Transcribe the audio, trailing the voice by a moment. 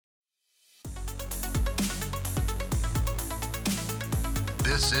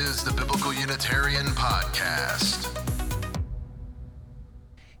This is the Biblical Unitarian Podcast.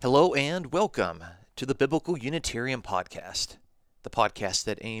 Hello and welcome to the Biblical Unitarian Podcast, the podcast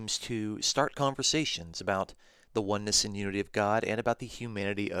that aims to start conversations about the oneness and unity of God and about the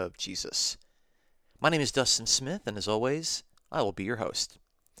humanity of Jesus. My name is Dustin Smith, and as always, I will be your host.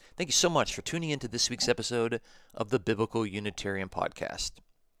 Thank you so much for tuning into this week's episode of the Biblical Unitarian Podcast.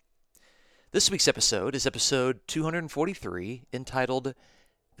 This week's episode is episode 243, entitled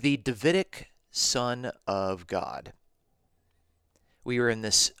The Davidic Son of God. We are in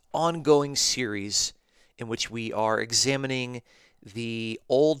this ongoing series in which we are examining the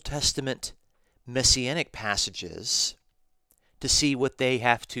Old Testament messianic passages to see what they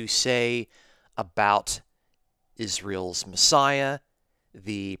have to say about Israel's Messiah,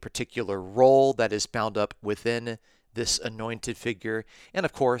 the particular role that is bound up within this anointed figure, and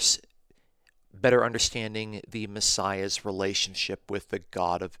of course, better understanding the Messiah's relationship with the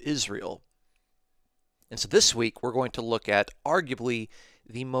God of Israel. And so this week, we're going to look at arguably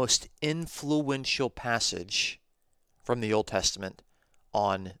the most influential passage from the Old Testament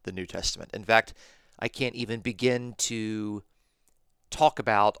on the New Testament. In fact, I can't even begin to talk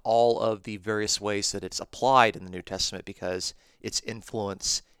about all of the various ways that it's applied in the New Testament because its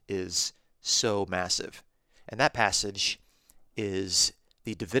influence is so massive. And that passage is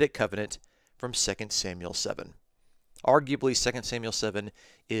the Davidic covenant from 2 Samuel 7. Arguably, 2 Samuel 7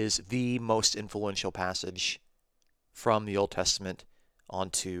 is the most influential passage from the Old Testament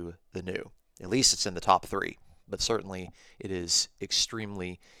onto the New. At least it's in the top three, but certainly it is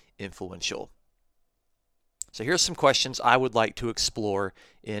extremely influential. So here's some questions I would like to explore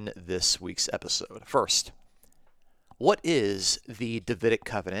in this week's episode. First, what is the Davidic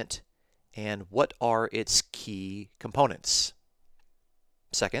covenant and what are its key components?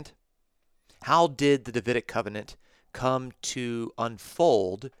 Second, how did the Davidic covenant come to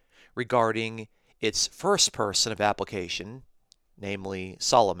unfold regarding its first person of application, namely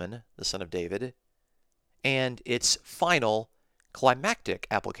Solomon, the son of David, and its final climactic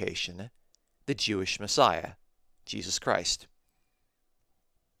application, the Jewish Messiah, Jesus Christ?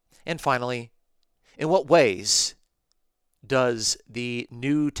 And finally, in what ways does the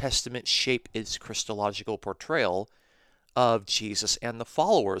New Testament shape its Christological portrayal of Jesus and the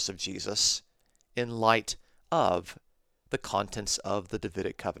followers of Jesus in light of the contents of the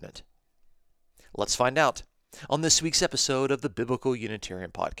Davidic covenant? Let's find out on this week's episode of the Biblical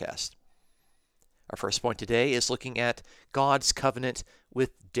Unitarian Podcast. Our first point today is looking at God's covenant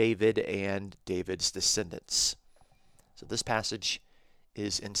with David and David's descendants. So this passage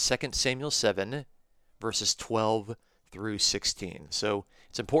is in 2 Samuel 7, verses 12 through 16. So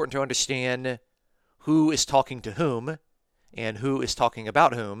it's important to understand who is talking to whom and who is talking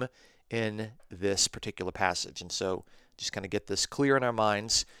about whom in this particular passage. And so just kind of get this clear in our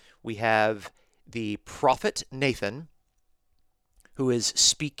minds. We have the prophet Nathan, who is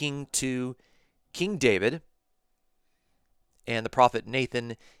speaking to King David, and the prophet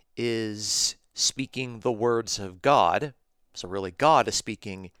Nathan is speaking the words of God. So really God is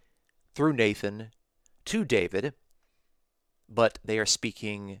speaking through Nathan to David, but they are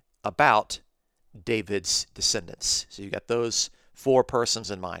speaking about David's descendants. So you got those four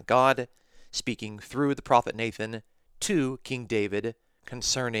persons in mind. God speaking through the prophet Nathan to King David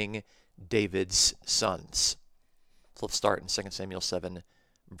concerning David's sons. So let's start in 2 Samuel 7,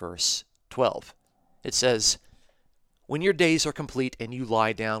 verse 12. It says, "When your days are complete and you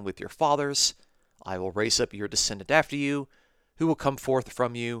lie down with your fathers, I will raise up your descendant after you, who will come forth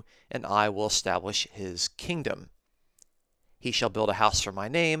from you, and I will establish his kingdom. He shall build a house for my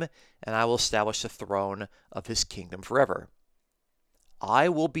name, and I will establish the throne of his kingdom forever. I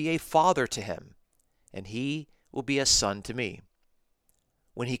will be a father to him, and he will be a son to me.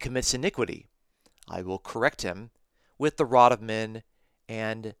 When he commits iniquity, I will correct him with the rod of men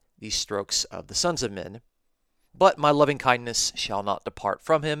and the strokes of the sons of men. But my loving kindness shall not depart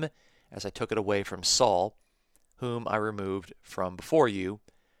from him, as I took it away from Saul, whom I removed from before you.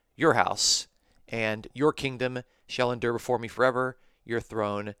 Your house and your kingdom shall endure before me forever. Your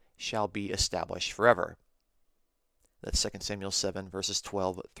throne shall be established forever." That's 2 Samuel 7, verses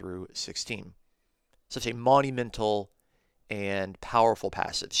 12 through 16. Such a monumental and powerful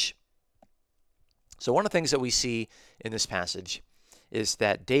passage. So one of the things that we see in this passage is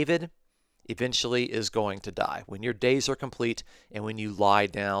that David eventually is going to die. When your days are complete and when you lie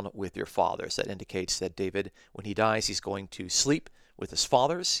down with your fathers, that indicates that David, when he dies, he's going to sleep with his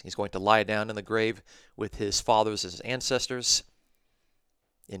fathers. He's going to lie down in the grave with his fathers as his ancestors,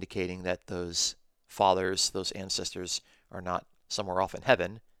 indicating that those fathers, those ancestors, are not somewhere off in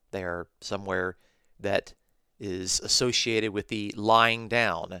heaven. They are somewhere that is associated with the lying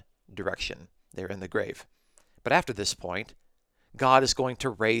down direction there in the grave. But after this point, God is going to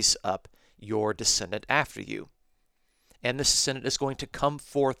raise up your descendant after you. And this descendant is going to come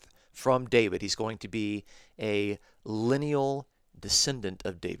forth from David. He's going to be a lineal descendant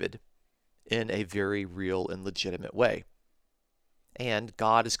of David in a very real and legitimate way. And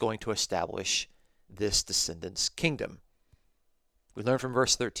God is going to establish this descendant's kingdom. We learn from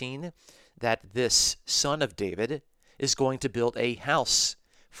verse 13 that this son of David is going to build a house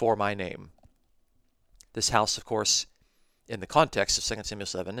for my name. This house, of course, in the context of 2 Samuel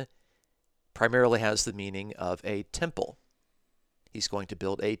 7, primarily has the meaning of a temple. He's going to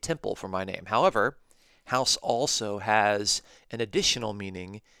build a temple for my name. However, house also has an additional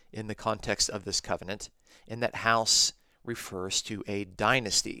meaning in the context of this covenant, in that house refers to a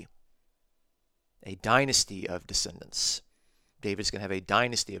dynasty of descendants. David's going to have a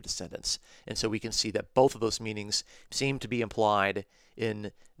dynasty of descendants. And so we can see that both of those meanings seem to be implied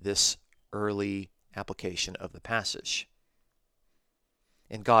in this early application of the passage.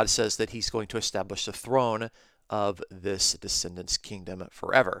 And God says that he's going to establish the throne of this descendant's kingdom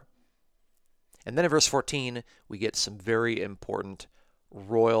forever. And then in verse 14, we get some very important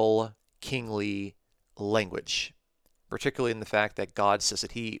royal, kingly language, particularly in the fact that God says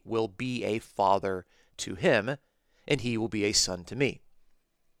that he will be a father to him, and he will be a son to me.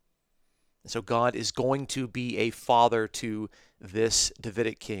 And so God is going to be a father to this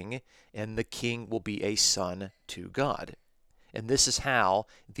Davidic king, and the king will be a son to God. And this is how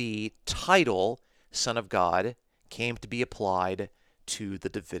the title Son of God came to be applied to the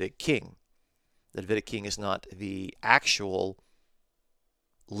Davidic king. The Davidic king is not the actual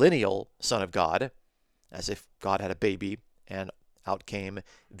lineal Son of God, as if God had a baby and out came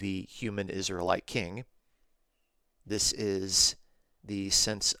the human Israelite king. This is the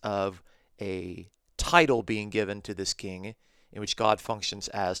sense of a title being given to this king in which God functions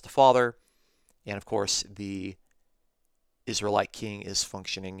as the father, and of course the Israelite king is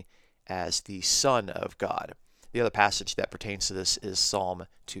functioning as the Son of God. The other passage that pertains to this is Psalm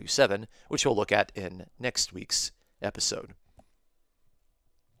 2:7, which we'll look at in next week's episode.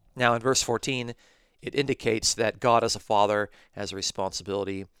 Now in verse 14, it indicates that God as a father has a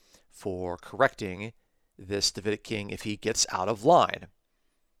responsibility for correcting this Davidic king if he gets out of line.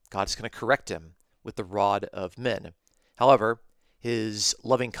 God's going to correct him with the rod of men. However, his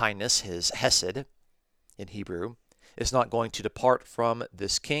loving kindness, his hesed in Hebrew, is not going to depart from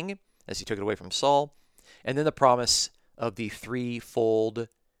this king as he took it away from Saul. And then the promise of the threefold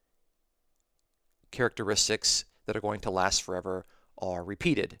characteristics that are going to last forever are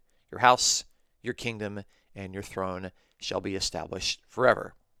repeated. Your house, your kingdom, and your throne shall be established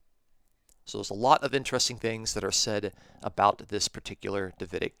forever. So there's a lot of interesting things that are said about this particular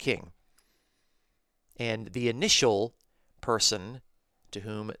Davidic king. And the initial person to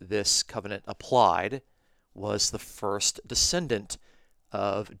whom this covenant applied was the first descendant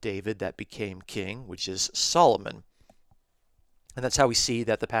of David that became king, which is Solomon. And that's how we see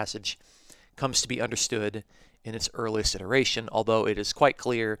that the passage comes to be understood in its earliest iteration, although it is quite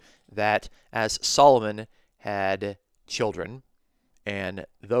clear that as Solomon had children, and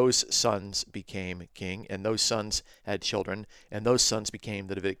those sons became king, and those sons had children, and those sons became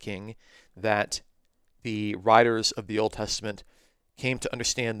the Davidic king, that the writers of the Old Testament came to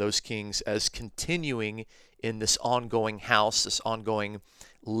understand those kings as continuing in this ongoing house, this ongoing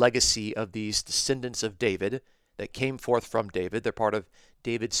legacy of these descendants of David that came forth from David. They're part of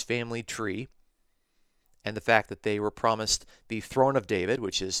David's family tree. And the fact that they were promised the throne of David,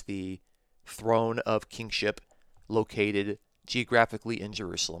 which is the throne of kingship located geographically in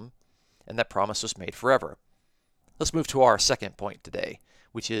Jerusalem, and that promise was made forever. Let's move to our second point today,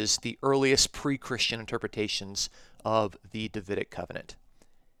 which is the earliest pre-Christian interpretations of the Davidic covenant.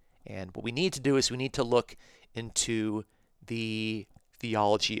 And what we need to do is we need to look into the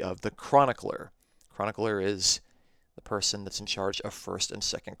theology of the chronicler. Chronicler is the person that's in charge of 1st and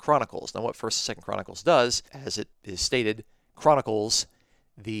 2nd Chronicles. Now what 1st and 2nd Chronicles does, as it is stated, chronicles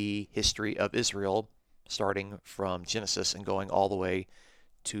the history of Israel starting from Genesis and going all the way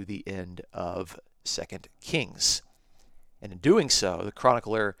to the end of 2nd Kings. And in doing so, the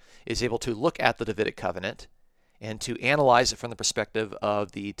chronicler is able to look at the Davidic covenant and to analyze it from the perspective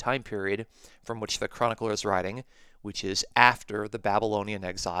of the time period from which the chronicler is writing, which is after the Babylonian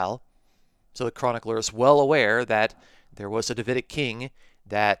exile. So the chronicler is well aware that there was a Davidic king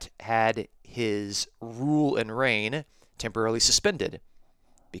that had his rule and reign temporarily suspended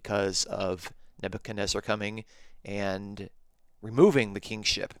because of Nebuchadnezzar coming and removing the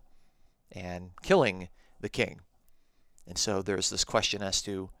kingship and killing the king. And so there's this question as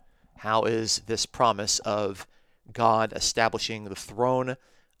to how is this promise of God establishing the throne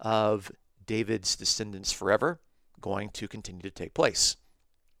of David's descendants forever going to continue to take place.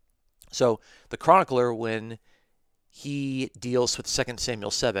 So the chronicler, when he deals with 2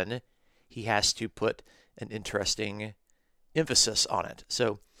 Samuel 7, he has to put an interesting emphasis on it.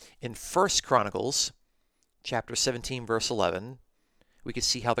 So in 1 Chronicles chapter 17, verse 11, we can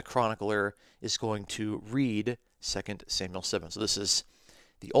see how the chronicler is going to read 2 Samuel 7. So this is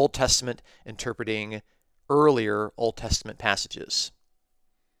the Old Testament interpreting earlier Old Testament passages.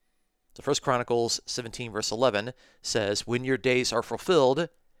 So 1 Chronicles 17, verse 11 says, "When your days are fulfilled,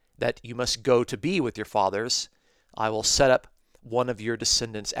 that you must go to be with your fathers, I will set up one of your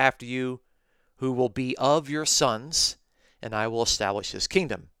descendants after you, who will be of your sons, and I will establish his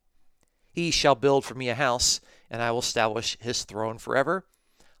kingdom. He shall build for me a house, and I will establish his throne forever.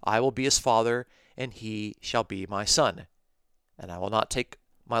 I will be his father, and he shall be my son. And I will not take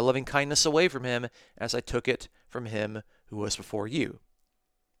my loving kindness away from him, as I took it from him who was before you."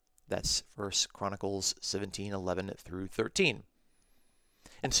 That's 1 Chronicles 17, 11 through 13.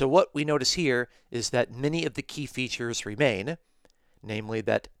 And so what we notice here is that many of the key features remain, namely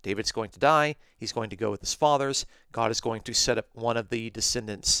that David's going to die, he's going to go with his fathers, God is going to set up one of the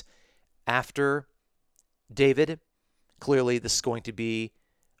descendants after David. Clearly, this is going to be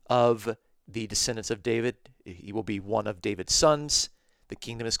of the descendants of David. He will be one of David's sons. The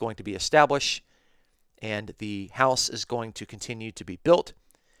kingdom is going to be established, and the house is going to continue to be built,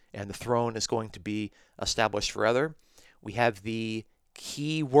 and the throne is going to be established forever. We have the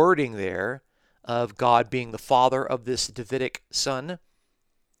key wording there of God being the father of this Davidic son,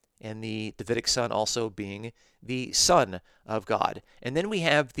 and the Davidic son also being the son of God. And then we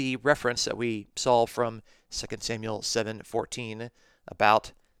have the reference that we saw from 2 Samuel 7:14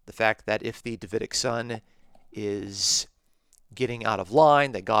 about the fact that if the Davidic son is getting out of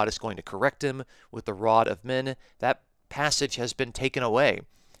line, that God is going to correct him with the rod of men. That passage has been taken away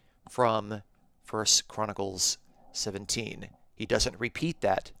from 1 Chronicles 17. He doesn't repeat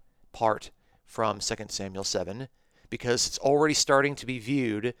that part from 2 Samuel 7 because it's already starting to be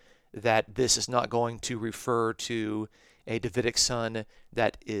viewed that this is not going to refer to a Davidic son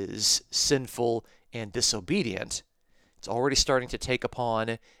that is sinful and disobedient. It's already starting to take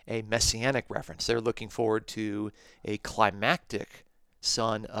upon a messianic reference. They're looking forward to a climactic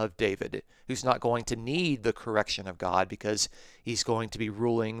son of David who's not going to need the correction of God because he's going to be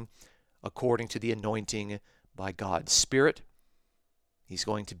ruling according to the anointing by God's Spirit. He's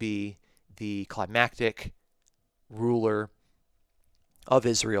going to be the climactic ruler of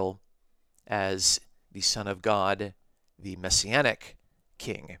Israel as the Son of God, the Messianic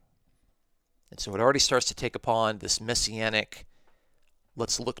King. And so it already starts to take upon this Messianic,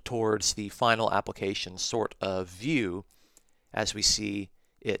 let's look towards the final application sort of view as we see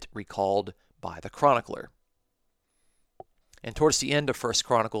it recalled by the chronicler. And towards the end of 1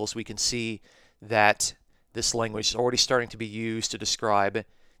 Chronicles, we can see that this language is already starting to be used to describe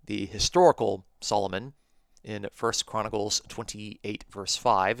the historical Solomon. In 1 Chronicles 28, verse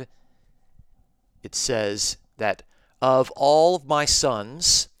 5, it says that of all of my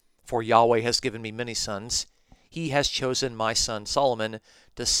sons, for Yahweh has given me many sons, he has chosen my son Solomon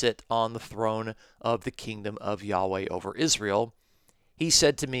to sit on the throne of the kingdom of Yahweh over Israel. He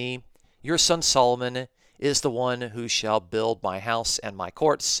said to me, your son Solomon is the one who shall build my house and my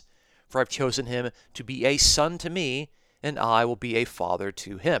courts, for I've chosen him to be a son to me, and I will be a father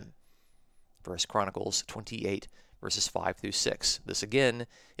to him. 1 Chronicles 28, verses 5 through 6. This again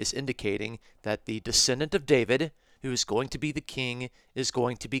is indicating that the descendant of David, who is going to be the king, is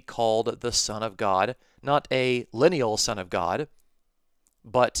going to be called the Son of God, not a lineal Son of God,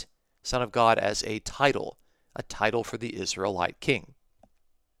 but Son of God as a title for the Israelite king.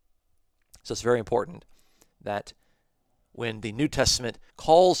 So it's very important that when the New Testament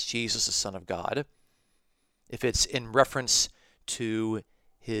calls Jesus the Son of God, if it's in reference to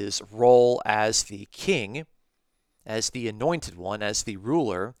his role as the king, as the anointed one, as the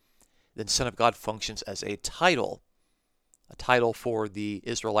ruler, then Son of God functions as a title for the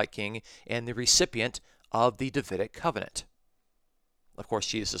Israelite king and the recipient of the Davidic covenant. Of course,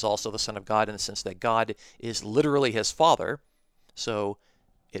 Jesus is also the Son of God in the sense that God is literally his Father, so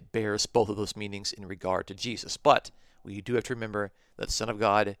it bears both of those meanings in regard to Jesus. But we do have to remember that Son of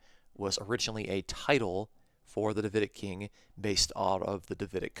God was originally a title for the Davidic king based out of the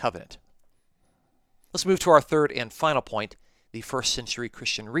Davidic covenant. Let's move to our third and final point, the first century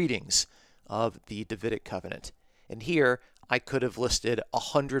Christian readings of the Davidic covenant. And here I could have listed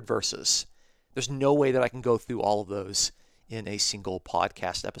 100 verses. There's no way that I can go through all of those in a single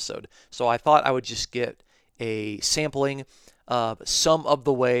podcast episode. So I thought I would just get a sampling of some of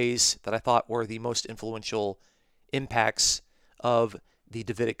the ways that I thought were the most influential impacts of the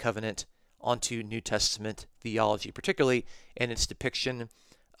Davidic covenant onto New Testament theology, particularly in its depiction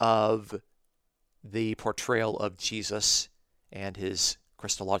of the portrayal of Jesus and his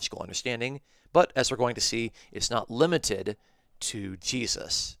Christological understanding. But as we're going to see, it's not limited to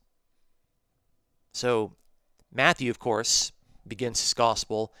Jesus. So Matthew, of course, begins his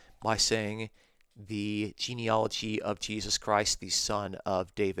gospel by saying the genealogy of Jesus Christ, the son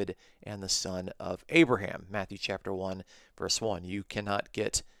of David and the son of Abraham. Matthew chapter 1, verse 1. You cannot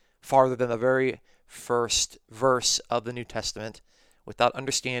get farther than the very first verse of the New Testament without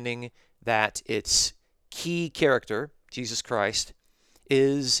understanding that its key character, Jesus Christ,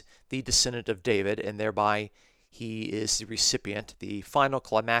 is the descendant of David, and thereby he is the recipient, the final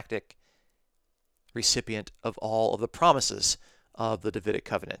climactic recipient of all of the promises of the Davidic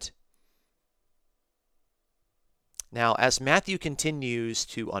covenant. Now, as Matthew continues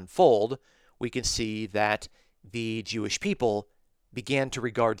to unfold, we can see that the Jewish people began to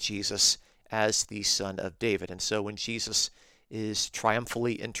regard Jesus as the son of David. And so when Jesus is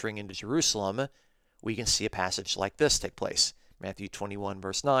triumphantly entering into Jerusalem, we can see a passage like this take place. Matthew 21,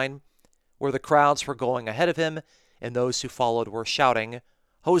 verse 9, where the crowds were going ahead of him, and those who followed were shouting,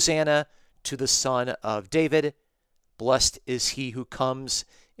 "Hosanna to the Son of David. Blessed is he who comes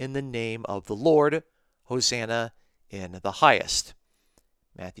in the name of the Lord. Hosanna in the highest."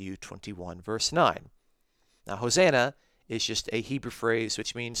 Matthew 21, verse 9. Now, Hosanna is just a Hebrew phrase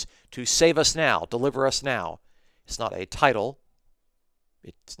which means to save us now, deliver us now. It's not a title.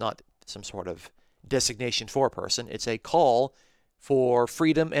 It's not some sort of designation for a person. It's a call for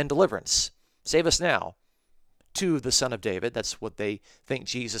freedom and deliverance. Save us now to the Son of David. That's what they think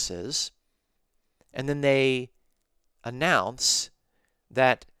Jesus is. And then they announce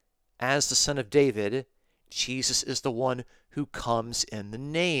that as the Son of David, Jesus is the one who comes in the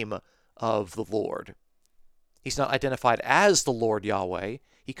name of the Lord. He's not identified as the Lord Yahweh.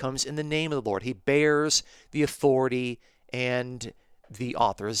 He comes in the name of the Lord. He bears the authority and the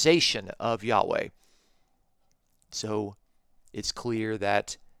authorization of Yahweh. So it's clear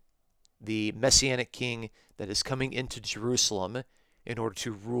that the Messianic king that is coming into Jerusalem in order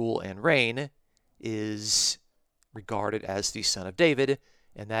to rule and reign is regarded as the Son of David,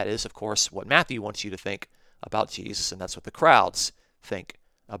 and that is, of course, what Matthew wants you to think about Jesus, and that's what the crowds think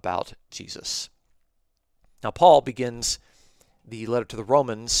about Jesus. Now, Paul begins the letter to the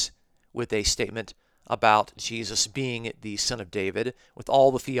Romans with a statement about Jesus being the Son of David, with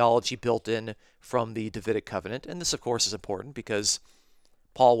all the theology built in from the Davidic covenant. And this, of course, is important because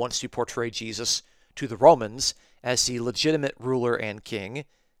Paul wants to portray Jesus to the Romans as the legitimate ruler and king,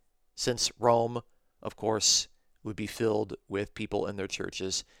 since Rome, of course, would be filled with people in their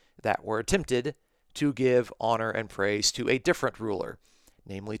churches that were tempted to give honor and praise to a different ruler,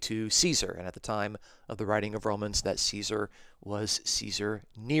 namely to Caesar. And at the time of the writing of Romans, that Caesar was Caesar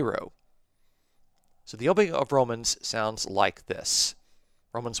Nero. So the opening of Romans sounds like this.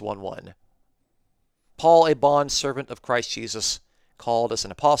 Romans 1:1. Paul, a bondservant of Christ Jesus, called as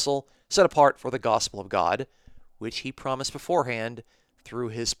an apostle, set apart for the gospel of God, which he promised beforehand through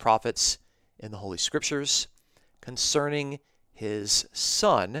his prophets in the Holy Scriptures, concerning his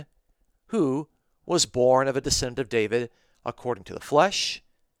Son, who was born of a descendant of David according to the flesh,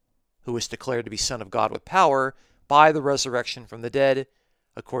 who was declared to be Son of God with power by the resurrection from the dead,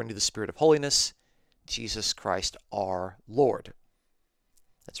 according to the Spirit of holiness, Jesus Christ our Lord.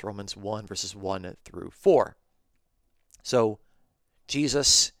 That's Romans 1, verses 1 through 4. So,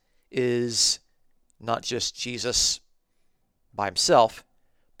 Jesus is not just Jesus by himself.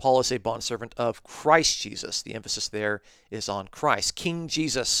 Paul is a bondservant of Christ Jesus. The emphasis there is on Christ. King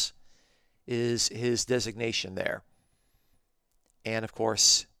Jesus is his designation there. And, of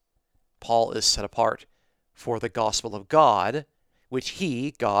course, Paul is set apart for the gospel of God, which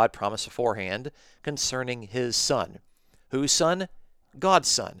he, God, promised beforehand concerning his Son. Whose Son? God's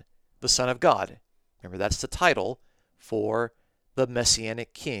Son, the Son of God. Remember, that's the title for the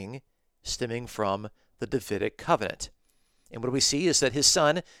Messianic king stemming from the Davidic covenant. And what we see is that his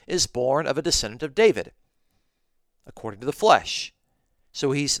Son is born of a descendant of David, according to the flesh.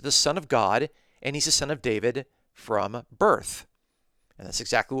 So he's the Son of God, and he's the Son of David from birth. And that's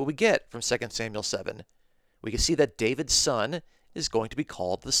exactly what we get from 2 Samuel 7. We can see that David's son is going to be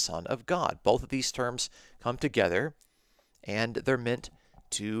called the Son of God. Both of these terms come together, and they're meant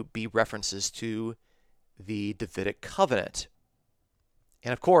to be references to the Davidic covenant.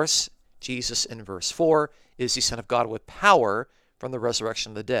 And of course, Jesus in verse 4 is the Son of God with power from the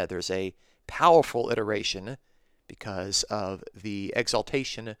resurrection of the dead. There's a powerful iteration because of the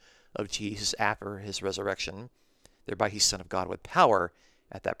exaltation of Jesus after his resurrection. Thereby he's Son of God with power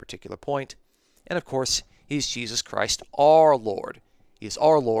at that particular point. And of course, He's Jesus Christ, our Lord. He is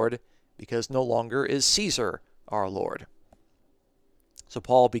our Lord because no longer is Caesar our Lord. So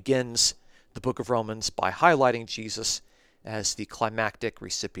Paul begins the book of Romans by highlighting Jesus as the climactic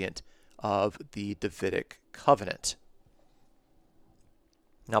recipient of the Davidic covenant.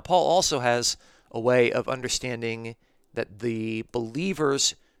 Now, Paul also has a way of understanding that the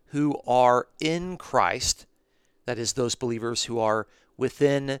believers who are in Christ, that is, those believers who are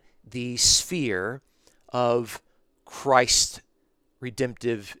within the sphere of Christ's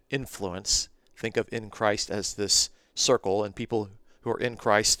redemptive influence. Think of in Christ as this circle, and people who are in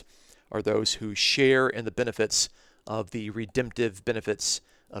Christ are those who share in the benefits of the redemptive benefits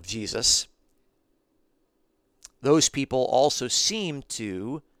of Jesus. Those people also seem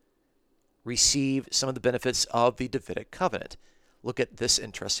to receive some of the benefits of the Davidic covenant. Look at this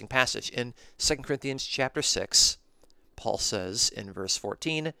interesting passage. In 2 Corinthians chapter 6, Paul says in verse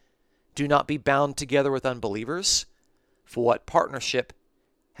 14, "Do not be bound together with unbelievers, for what partnership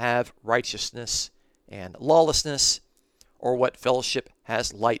have righteousness and lawlessness, or what fellowship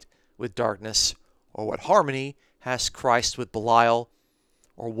has light with darkness, or what harmony has Christ with Belial,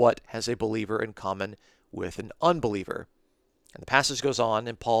 or what has a believer in common with an unbeliever?" And the passage goes on,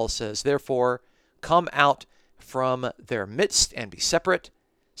 and Paul says, "Therefore, come out from their midst and be separate,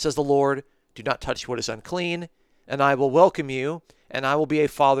 says the Lord. Do not touch what is unclean, and I will welcome you, and I will be a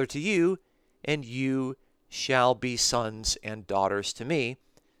father to you, and you shall be sons and daughters to me,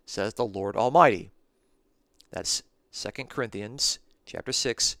 says the Lord Almighty." That's 2 Corinthians chapter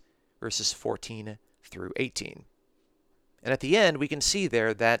 6, verses 14 through 18. And at the end, we can see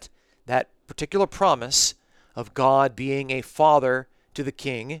there that that particular promise of God being a father to the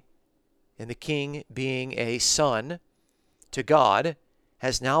king, and the king being a son to God,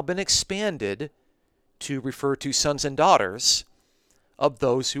 has now been expanded to refer to sons and daughters of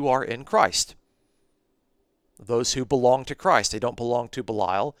those who are in Christ. Those who belong to Christ. They don't belong to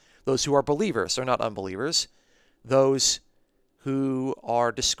Belial. Those who are believers are not unbelievers. Those who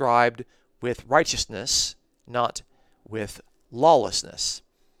are described with righteousness, not with lawlessness.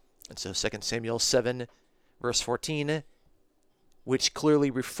 And so 2 Samuel 7, verse 14, which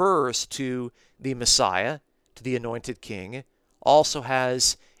clearly refers to the Messiah, to the anointed king, also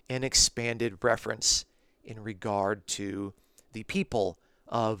has an expanded reference in regard to the people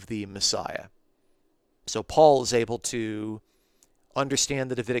of the Messiah. So Paul is able to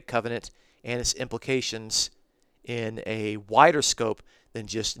understand the Davidic covenant and its implications in a wider scope than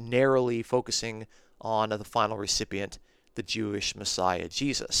just narrowly focusing on the final recipient, the Jewish Messiah,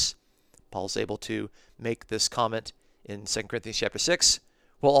 Jesus. Paul's able to make this comment in 2 Corinthians chapter 6,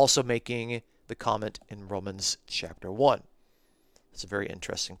 while also making the comment in Romans chapter 1. That's a very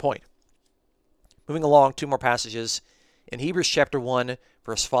interesting point. Moving along, two more passages. In Hebrews chapter 1,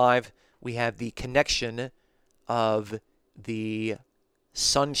 verse 5, we have the connection of the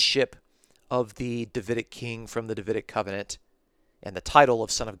sonship of the Davidic king from the Davidic covenant and the title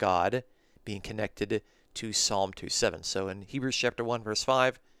of Son of God being connected to Psalm 2:7. So in Hebrews chapter 1, verse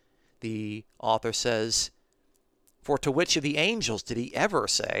 5, the author says, "For to which of the angels did he ever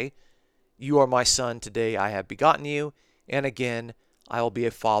say, 'You are my son, today I have begotten you'? And again, I will be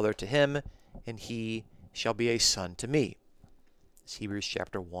a father to him, and he shall be a son to me." It's Hebrews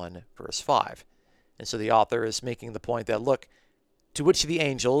chapter 1, verse 5. And so the author is making the point that, look, to which of the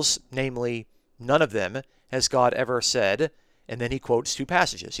angels, namely none of them, has God ever said, and then he quotes two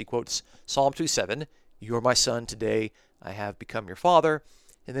passages. He quotes Psalm 2:7, "You are my son, today I have become your father."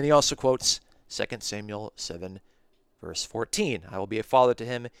 And then he also quotes 2 Samuel 7, verse 14, "I will be a father to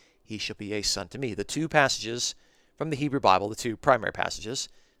him, he shall be a son to me." The two passages from the Hebrew Bible, the two primary passages,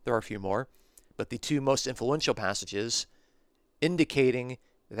 there are a few more, but the two most influential passages indicating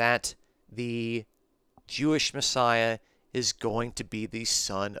that the Jewish Messiah is going to be the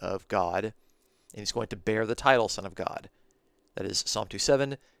Son of God, and he's going to bear the title Son of God. That is Psalm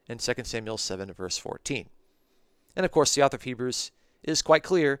 2:7 and 2 Samuel 7, verse 14. And of course, the author of Hebrews is quite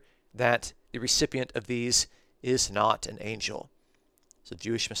clear that the recipient of these is not an angel. So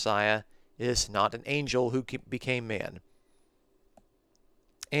Jewish Messiah is not an angel who became man.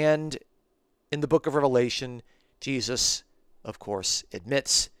 And in the book of Revelation, Jesus, of course,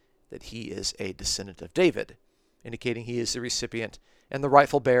 admits that he is a descendant of David, indicating he is the recipient and the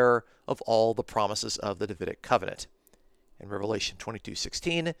rightful bearer of all the promises of the Davidic covenant. In Revelation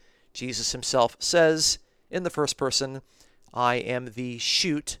 22:16, Jesus himself says in the first person, "I am the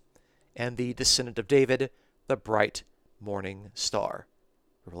shoot and the descendant of David, the bright morning star."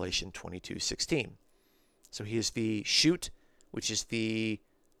 Revelation 22:16. So he is the shoot, which is the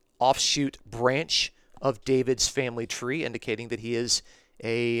offshoot branch of David's family tree, indicating that he is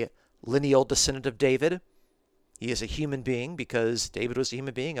a lineal descendant of David. He is a human being because David was a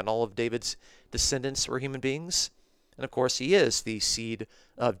human being and all of David's descendants were human beings. And of course, he is the seed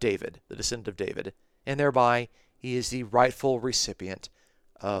of David, the descendant of David. And thereby, he is the rightful recipient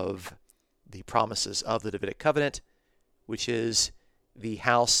of the promises of the Davidic covenant, which is the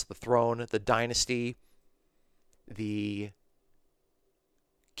house, the throne, the dynasty, the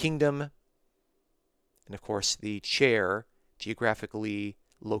kingdom, and of course the chair geographically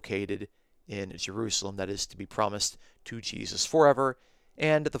located in Jerusalem that is to be promised to Jesus forever,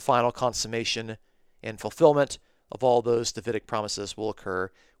 and the final consummation and fulfillment of all those Davidic promises will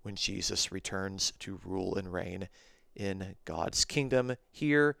occur when Jesus returns to rule and reign in God's kingdom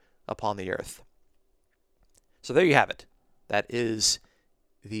here upon the earth. So there you have it. That is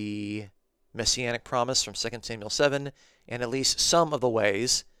the messianic promise from 2 Samuel 7, and at least some of the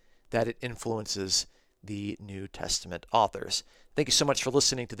ways that it influences the New Testament authors. Thank you so much for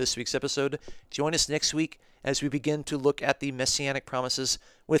listening to this week's episode. Join us next week as we begin to look at the messianic promises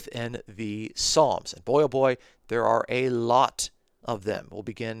within the Psalms. And boy, oh boy, there are a lot of them. We'll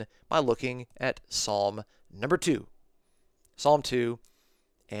begin by looking at Psalm number 2. Psalm 2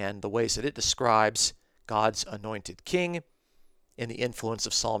 and the ways that it describes God's anointed king and the influence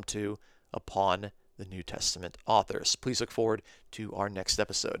of Psalm 2 upon the New Testament authors. Please look forward to our next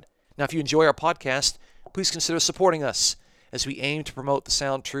episode. Now, if you enjoy our podcast, please consider supporting us as we aim to promote the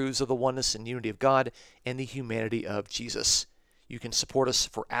sound truths of the oneness and unity of God and the humanity of Jesus. You can support us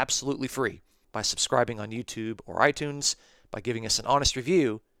for absolutely free by subscribing on YouTube or iTunes, by giving us an honest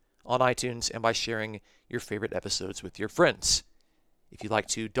review on iTunes, and by sharing your favorite episodes with your friends. If you'd like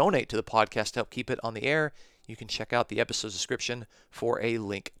to donate to the podcast to help keep it on the air, you can check out the episode description for a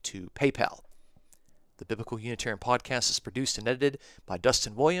link to PayPal. The Biblical Unitarian Podcast is produced and edited by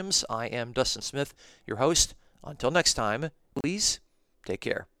Dustin Williams. I am Dustin Smith, your host. Until next time, please take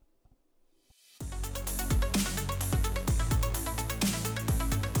care.